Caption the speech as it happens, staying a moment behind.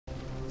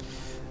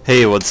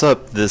Hey, what's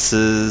up? This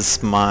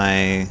is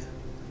my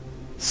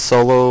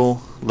solo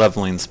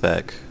leveling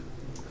spec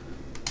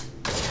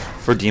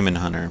for Demon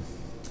Hunter.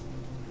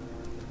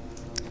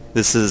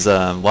 This is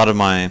a lot of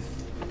my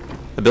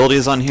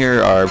abilities on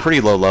here are pretty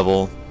low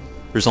level.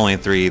 There's only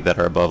 3 that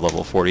are above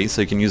level 40,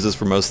 so you can use this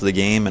for most of the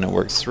game and it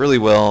works really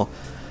well.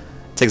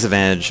 It takes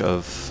advantage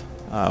of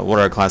what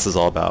our class is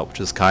all about,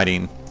 which is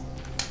kiting,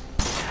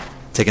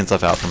 taking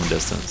stuff out from a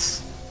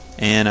distance,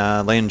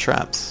 and laying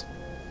traps.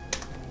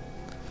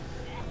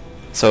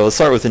 So let's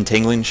start with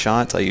Entangling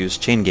shots. I use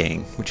Chain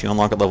Gang, which you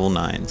unlock at level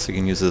 9, so you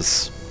can use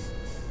this,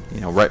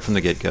 right from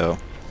the get-go.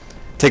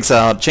 Takes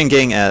out Chain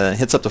Gang,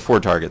 hits up to 4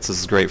 targets. This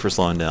is great for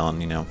slowing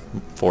down,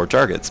 4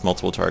 targets,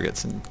 multiple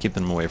targets, and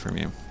keeping them away from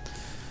you.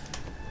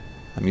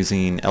 I'm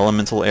using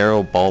Elemental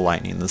Arrow Ball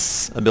Lightning.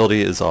 This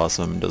ability is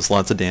awesome. Does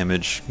lots of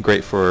damage.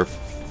 Great for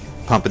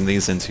pumping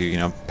these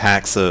into,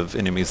 packs of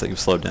enemies that you've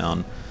slowed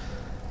down.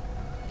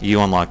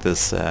 You unlock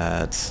this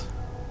at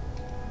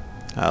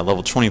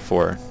level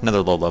 24,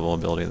 another low level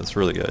ability that's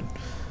really good.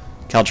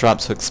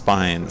 Caltrops Hook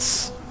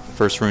Spines,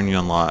 first rune you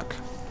unlock,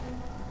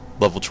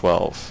 level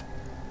 12.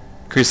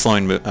 Increased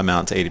slowing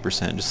amount to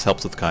 80%, just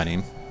helps with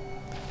kiting.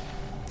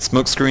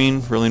 Smoke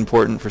Screen, really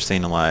important for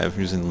staying alive,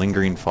 using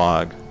Lingering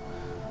Fog,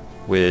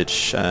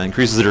 which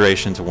increases the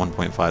duration to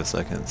 1.5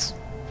 seconds.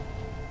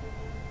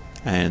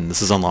 And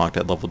this is unlocked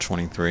at level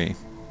 23.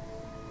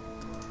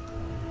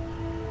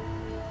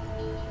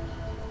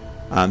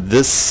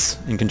 This,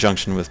 in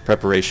conjunction with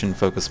Preparation,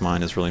 Focus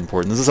Mind, is really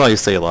important. This is how you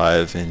stay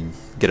alive and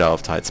get out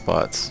of tight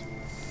spots.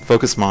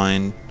 Focus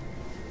Mind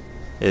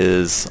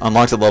is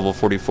unlocked at level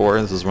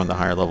 44. This is one of the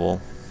higher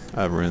level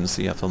runes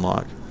that you have to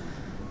unlock.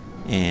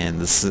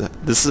 And this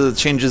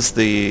changes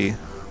the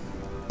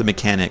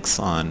mechanics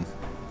on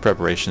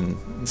Preparation.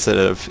 Instead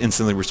of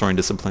instantly restoring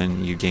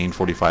discipline, you gain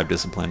 45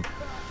 discipline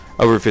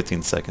over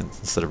 15 seconds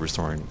instead of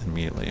restoring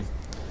immediately.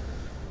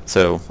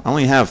 So I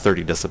only have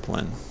 30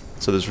 discipline.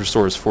 So this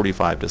restores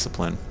 45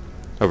 discipline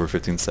over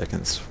 15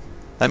 seconds.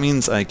 That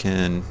means I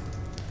can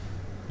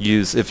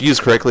use, if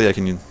used correctly, I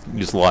can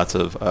use lots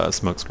of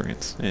smoke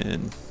screens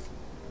and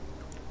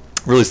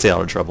really stay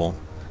out of trouble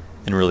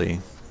and really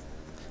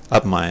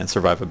up my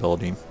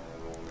survivability.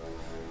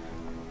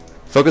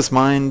 Focus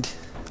Mind,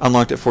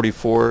 unlocked at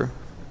 44.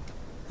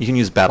 You can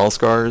use Battle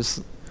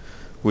Scars,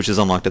 which is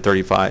unlocked at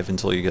 35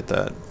 until you get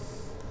that.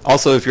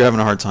 Also, if you're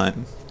having a hard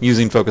time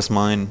using Focus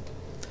Mind,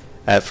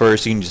 at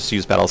first you can just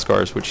use Battle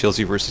Scars, which heals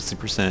you for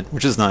 60%,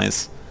 which is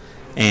nice,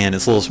 and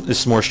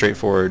it's more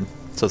straightforward,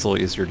 so it's a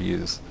little easier to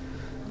use.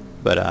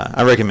 But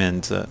I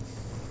recommend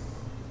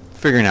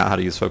figuring out how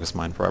to use Focus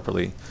Mind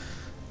properly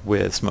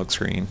with Smoke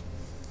Screen.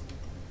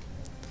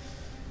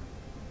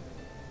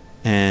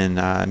 And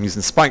I'm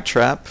using Spike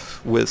Trap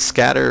with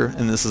Scatter,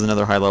 and this is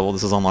another high level.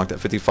 This is unlocked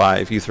at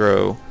 55. You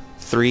throw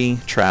 3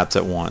 traps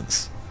at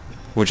once,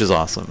 which is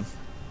awesome.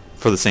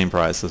 For the same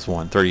price as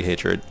 30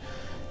 Hatred,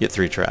 you get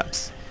 3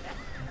 traps.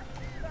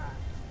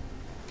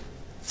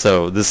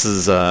 So this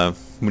is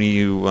when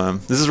you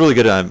this is really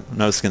good. I've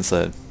noticed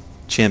against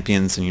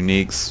champions and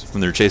uniques when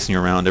they're chasing you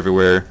around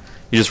everywhere.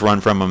 You just run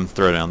from them,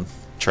 throw down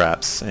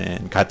traps,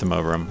 and kite them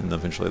over them, and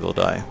eventually they'll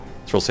die.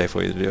 It's a real safe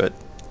way to do it.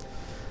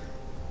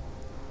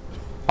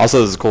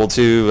 Also, this is cool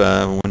too.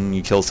 When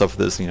you kill stuff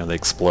with this, they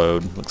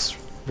explode. Looks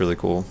really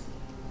cool.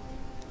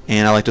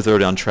 And I like to throw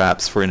down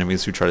traps for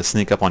enemies who try to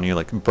sneak up on you,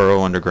 like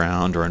burrow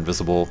underground or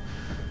invisible.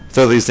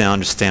 Throw these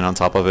down, just stand on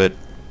top of it.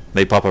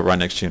 They pop up right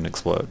next to you and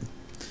explode.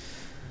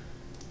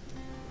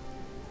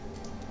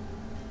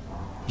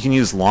 You can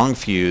use Long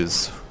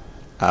Fuse,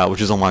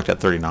 which is unlocked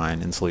at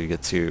 39 until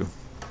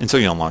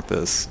you unlock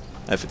this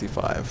at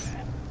 55.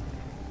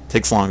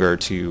 Takes longer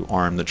to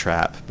arm the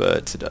trap,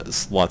 but it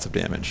does lots of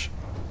damage.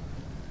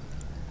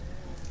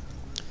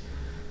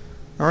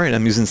 Alright,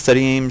 I'm using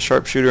Steady Aim,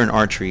 Sharpshooter, and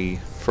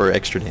Archery for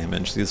extra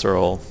damage. These are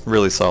all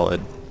really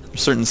solid. There's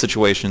certain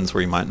situations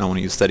where you might not want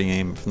to use Steady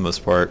Aim. For the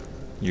most part,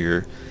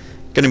 you're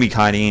going to be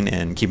kiting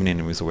and keeping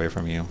enemies away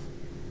from you,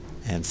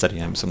 and Steady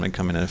Aim is going to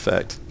come in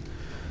effect.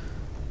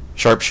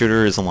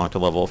 Sharpshooter is unlocked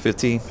at level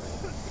 50,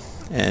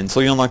 and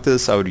until you unlock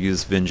this, I would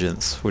use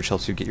Vengeance, which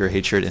helps you get your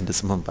Hatred and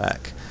Discipline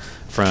back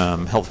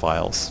from health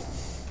vials.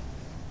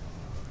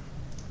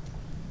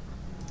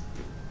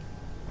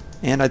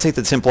 And I take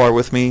the Templar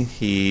with me.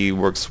 He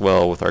works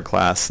well with our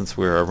class since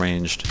we're a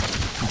ranged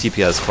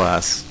DPS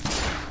class.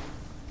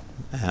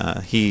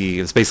 He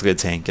is basically a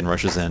tank and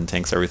rushes in,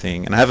 tanks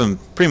everything, and I have him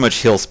pretty much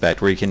heal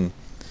spec, where you can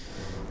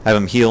have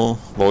him heal,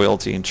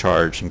 loyalty, and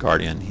charge, and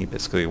guardian. He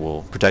basically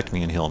will protect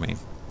me and heal me.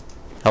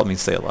 Help me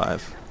stay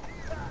alive.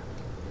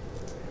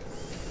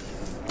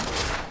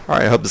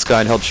 Alright, I hope this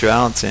guide helps you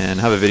out, and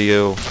have a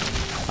video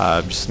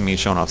just me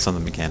showing off some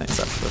of the mechanics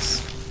after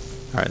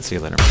this. Alright, see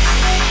you later.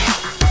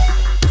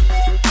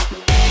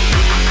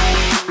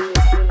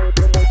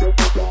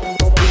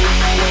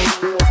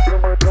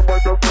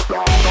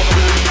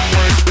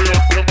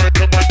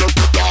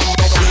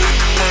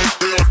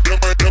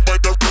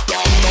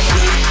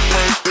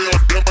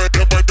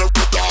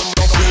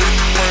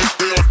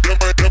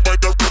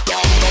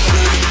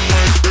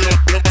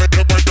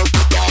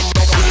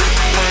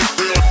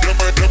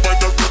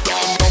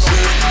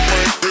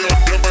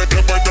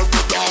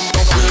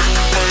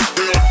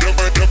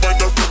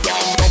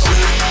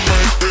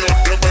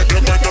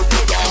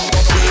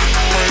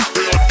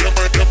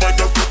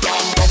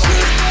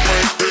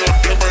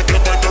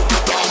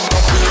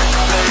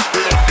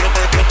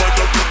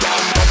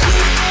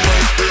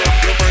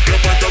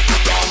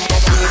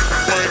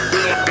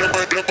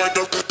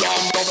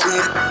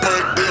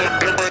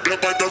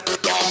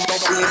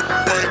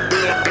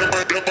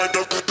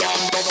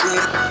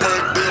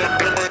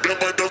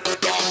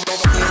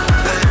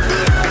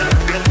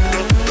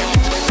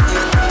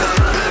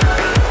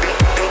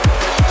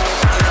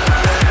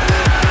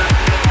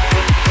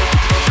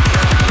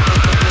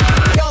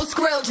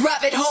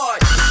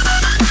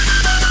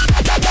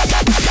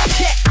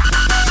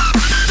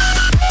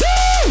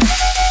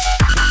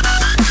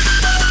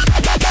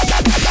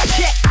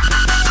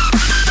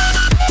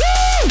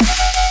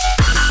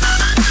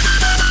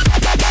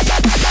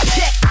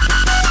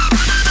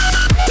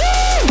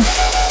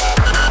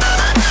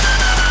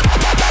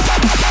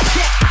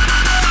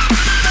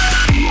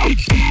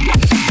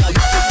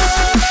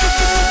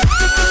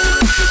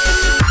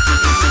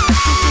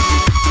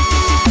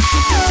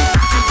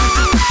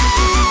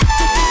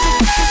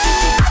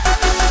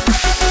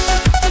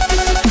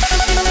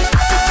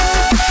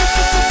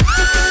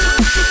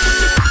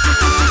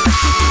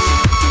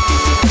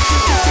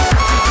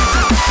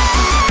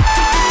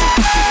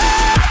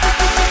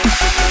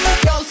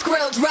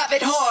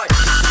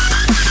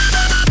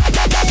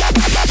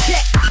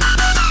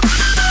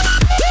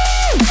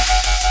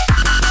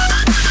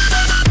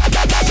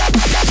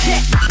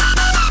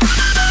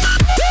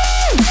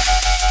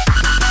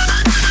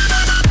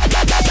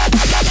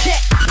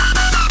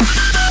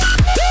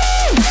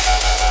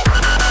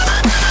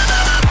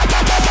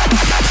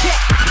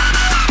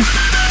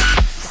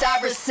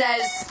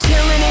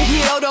 Chillin' in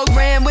Kyoto,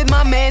 grand with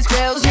my man's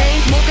grills.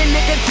 Chain smoking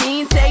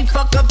nicotine, say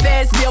fuck a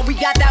fast deal. We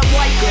got that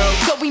white girl,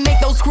 so we make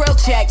those grill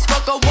checks.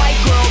 Fuck a white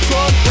girl,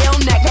 drug, ill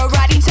neck,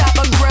 karate chop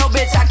a grill,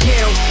 bitch I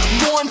kill.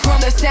 Born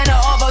from the center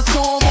of a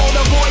storm, all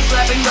the boys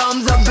slapping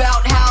gums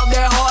about how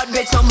they're hard,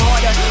 bitch I'm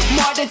harder.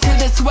 Martyr to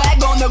the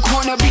swag on the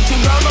corner, beat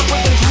your girl up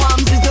with the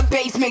drums as the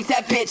bass makes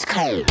that bitch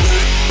cold.